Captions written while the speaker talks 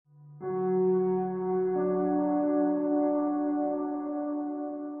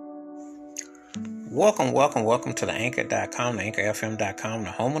Welcome to the Anchor.com, the AnchorFM.com,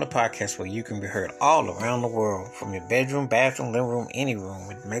 the home of the podcast where you can be heard all around the world, from your bedroom, bathroom, living room, any room.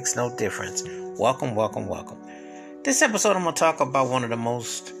 It makes no difference. Welcome. This episode, I'm going to talk about one of the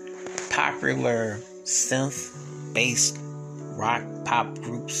most popular synth-based rock pop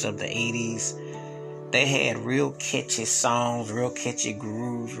groups of the 80s. They had real catchy songs, real catchy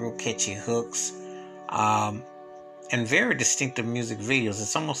grooves, real catchy hooks, and very distinctive music videos.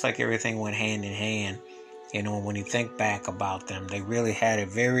 It's almost like everything went hand in hand. You know, when you think back about them, they really had a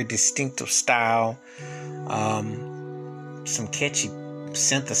very distinctive style. Some catchy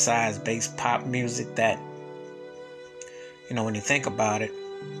synthesized bass pop music that, you know, when you think about it,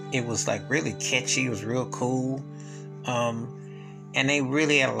 it was like really catchy. It was real cool. And they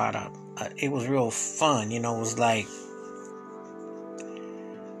really had a lot of, it was real fun. You know, it was like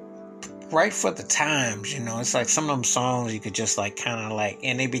right for the times, you know. It's like some of them songs you could just like kind of like,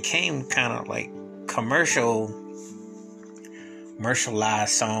 and they became kind of like commercialized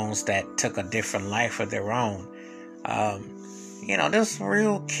songs that took a different life of their own. You know, there's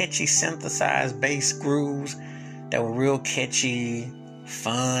real catchy synthesized bass grooves that were real catchy,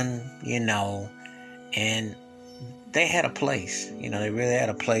 fun, you know, and they had a place. You know, they really had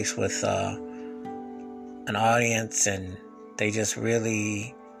a place with an audience, and they just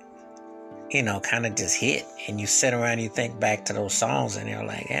really, you know, kind of just hit. And you sit around and you think back to those songs and you're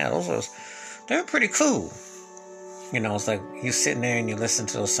like, yeah, they're pretty cool. You know, it's like you're sitting there and you listen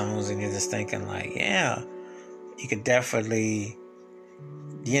to those songs and you're just thinking like, yeah, you could definitely,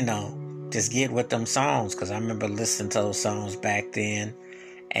 you know, just get with them songs. Because I remember listening to those songs back then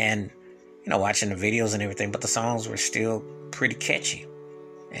and, you know, watching the videos and everything, but the songs were still pretty catchy.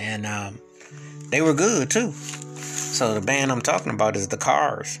 And they were good too. So the band I'm talking about is The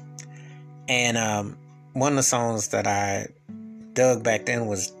Cars. And one of the songs that I dug back then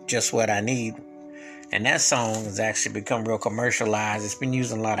was Just What I Need. And that song has actually become real commercialized. It's been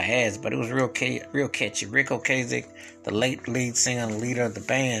used in a lot of ads, but it was real catchy. Rick Ocasek, the late lead singer and leader of the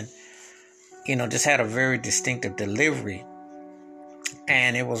band, you know, just had a very distinctive delivery.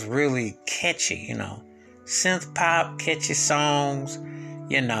 And it was really catchy, you know. Synth pop, catchy songs,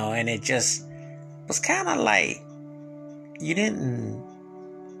 you know, and it just was kind of like you didn't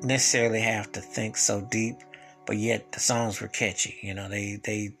necessarily have to think so deep, but yet the songs were catchy. You know,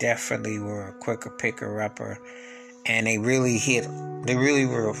 they definitely were a quicker picker upper, and they really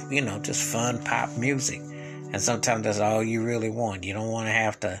were, you know, just fun pop music. And sometimes that's all you really want. You don't want to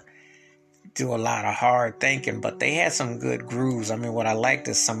have to do a lot of hard thinking, but they had some good grooves. I mean, what I liked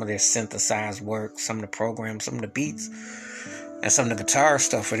is some of their synthesized work, some of the programs, some of the beats, and some of the guitar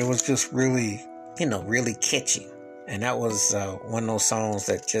stuff, but it was just really, you know, really catchy. And that was one of those songs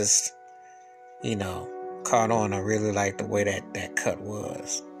that just, you know, caught on. I really liked the way that cut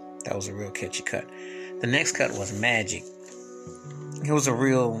was. That was a real catchy cut. The next cut was Magic. It was a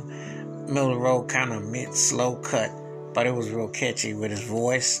real middle of the road kind of mid-slow cut, but it was real catchy with his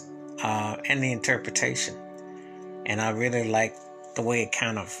voice and the interpretation. And I really liked the way it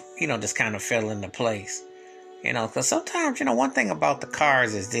kind of, you know, just kind of fell into place. You know, because sometimes, you know, one thing about the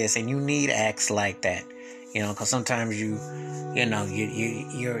Cars is this, and you need acts like that. You know, because sometimes you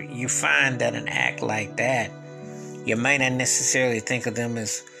find that an act like that, you may not necessarily think of them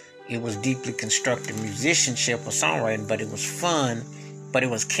as it was deeply constructed musicianship or songwriting, but it was fun, but it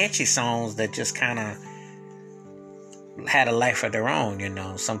was catchy songs that just kind of had a life of their own. You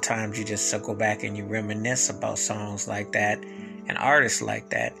know, sometimes you just go back and you reminisce about songs like that and artists like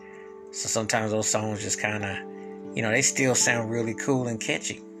that. So sometimes those songs just kind of, you know, they still sound really cool and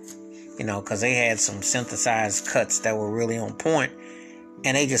catchy. You know, because they had some synthesized cuts that were really on point,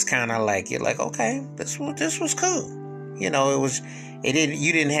 and they just kind of like, you're like, okay, this was cool. You know,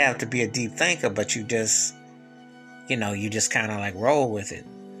 you didn't have to be a deep thinker, but you just, you know, you just kind of like roll with it,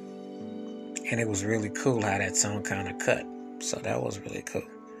 and it was really cool how that song kind of cut. So that was really cool.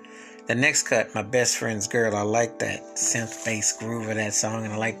 The next cut, My Best Friend's Girl, I like that synth bass groove of that song,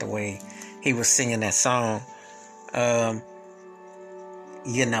 and I like the way he was singing that song.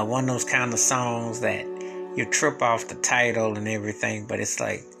 You know, one of those kind of songs that you trip off the title and everything, but it's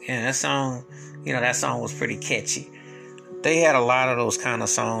like, yeah, that song was pretty catchy. They had a lot of those kind of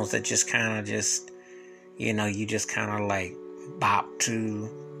songs that just kind of just, you know, you just kind of like bop to,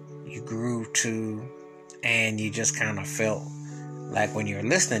 you groove to, and you just kind of felt like when you were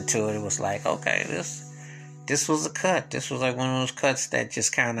listening to it, it was like, okay, this was a cut. This was like one of those cuts that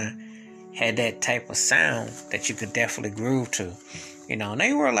just kind of had that type of sound that you could definitely groove to. You know, and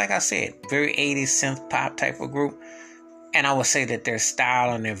they were, like I said, very 80s synth pop type of group. And I would say that their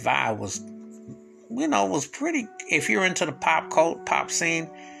style and their vibe was, you know, was pretty, if you're into the pop scene,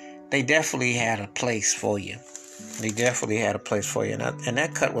 they definitely had a place for you. They definitely had a place for you. And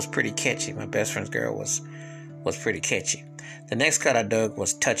that cut was pretty catchy. My Best Friend's Girl was pretty catchy. The next cut I dug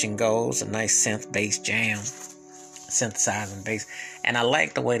was Touch and Goes, a nice synth bass jam, synthesizing bass. And I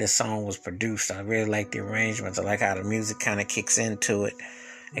like the way the song was produced. I really like the arrangements. I like how the music kind of kicks into it.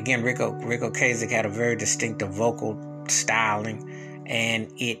 Again, Ric Ocasek had a very distinctive vocal styling,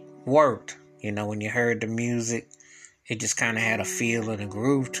 and it worked. You know, when you heard the music, it just kind of had a feel and a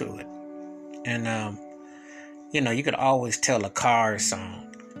groove to it. And, you know, you could always tell a Cars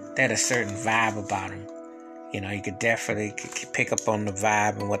song. They had a certain vibe about them. You know, you could definitely pick up on the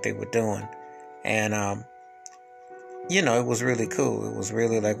vibe and what they were doing. And, you know, it was really cool. It was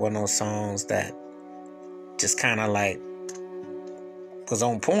really like one of those songs that just kind of like was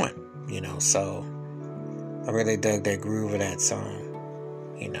on point, you know. So I really dug that groove of that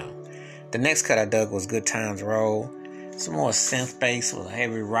song, you know. The next cut I dug was Good Times Roll. Some more synth bass with a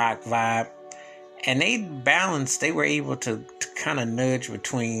heavy rock vibe. And they were able to kind of nudge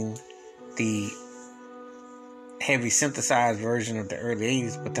between the heavy synthesized version of the early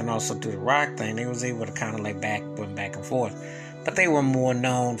 80s, but then also do the rock thing. They was able to kind of like went back and forth. But they were more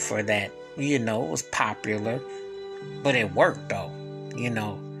known for that, you know, it was popular, but it worked though, you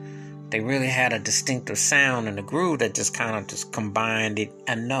know. They really had a distinctive sound and a groove that just kind of just combined it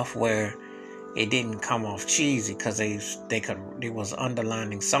enough where it didn't come off cheesy, because there was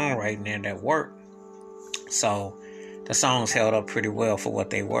underlining songwriting there that worked. So the songs held up pretty well for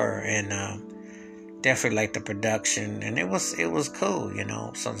what they were, and definitely liked the production, and it was cool, you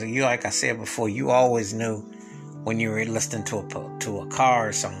know. So you, like I said before, you always knew when you were listening to a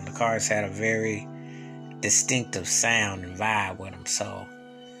Cars song. The Cars had a very distinctive sound and vibe with them. So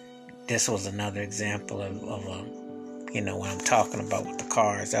this was another example of a, you know, what I'm talking about with the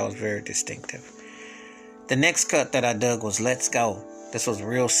Cars. That was very distinctive. The next cut that I dug was Let's Go. This was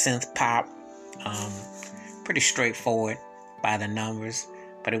real synth pop, pretty straightforward by the numbers,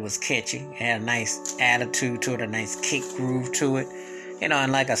 but it was catchy. It had a nice attitude to it, a nice kick groove to it, you know.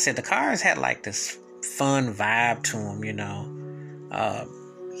 And like I said, the Cars had like this fun vibe to them, you know.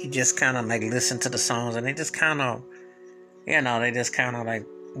 You just kind of like listen to the songs, and they just kind of, you know, they just kind of like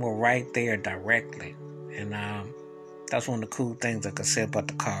were right there directly. And that's one of the cool things I could say about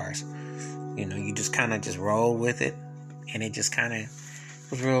the Cars. You know, you just kind of just roll with it, and it just kind of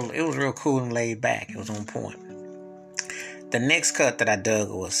it was real cool and laid back. It was on point. The next cut that I dug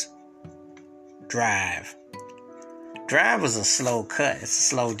was Drive. Drive was a slow cut. It's a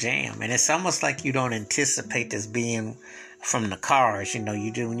slow jam, and it's almost like you don't anticipate this being from the Cars. You know,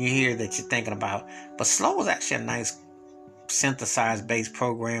 you do when you hear that, you're thinking about. But slow was actually a nice synthesized bass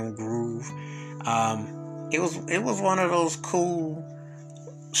program groove. It was one of those cool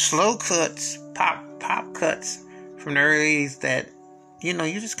slow cuts, pop cuts from the early 80s that, you know,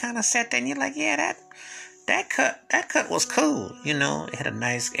 you just kind of sat there and you're like, yeah, that cut was cool. You know, it had a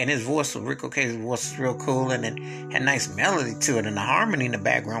nice, and his voice, Ric Ocasek's voice was real cool, and it had a nice melody to it, and the harmony in the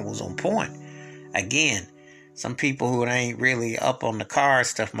background was on point. Again, some people who ain't really up on the Cars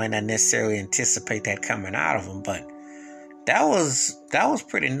stuff might not necessarily anticipate that coming out of them, but that was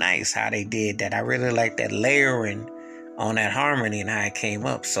pretty nice how they did that. I really like that layering on that harmony and how it came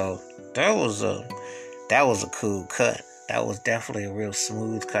up. So that was a cool cut. That was definitely a real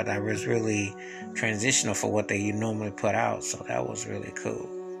smooth cut. I was really transitional for what they normally put out. So that was really cool.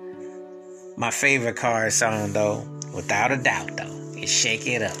 My favorite Cars song, though, without a doubt, though, is Shake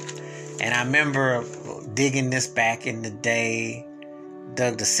It Up. And I remember digging this back in the day.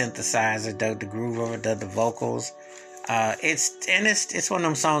 Dug the synthesizer, dug the groove of it, dug the vocals. It's one of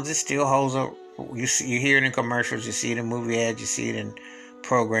them songs that still holds up. You hear it in commercials, you see it in movie ads, you see it in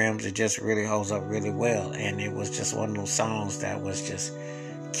programs. It just really holds up really well, and it was just one of those songs that was just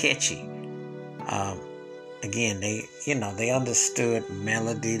catchy. Again, they understood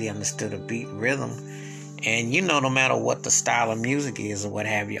melody, they understood a beat, rhythm, and no matter what the style of music is or what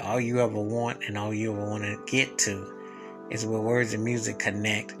have you, all you ever want and all you ever want to get to is where words and music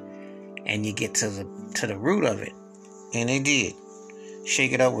connect, and you get to the root of it. And they did.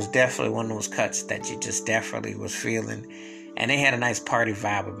 Shake It Up was definitely one of those cuts that you just definitely was feeling. And they had a nice party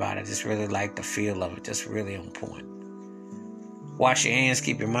vibe about it. Just really liked the feel of it. Just really on point. Wash your hands.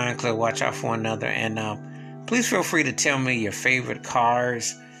 Keep your mind clear. Watch out for one another. And please feel free to tell me your favorite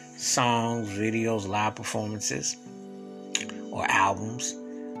Cars, songs, videos, live performances, or albums.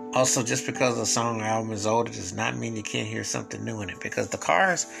 Also, just because a song or album is older does not mean you can't hear something new in it. Because the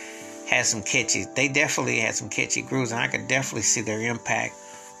Cars had some they definitely had some catchy grooves, and I could definitely see their impact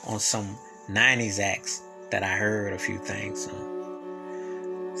on some 90s acts that I heard a few things. So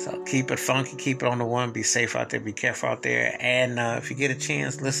So keep it funky, keep it on the one, be safe out there, be careful out there. And if you get a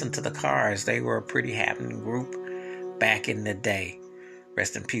chance, listen to the Cars. They were a pretty happening group back in the day.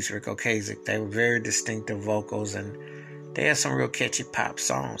 Rest in peace, Rick Ocasek. They were very distinctive vocals, and they had some real catchy pop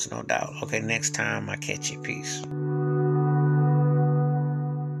songs, no doubt. Okay, next time I catch you. Peace.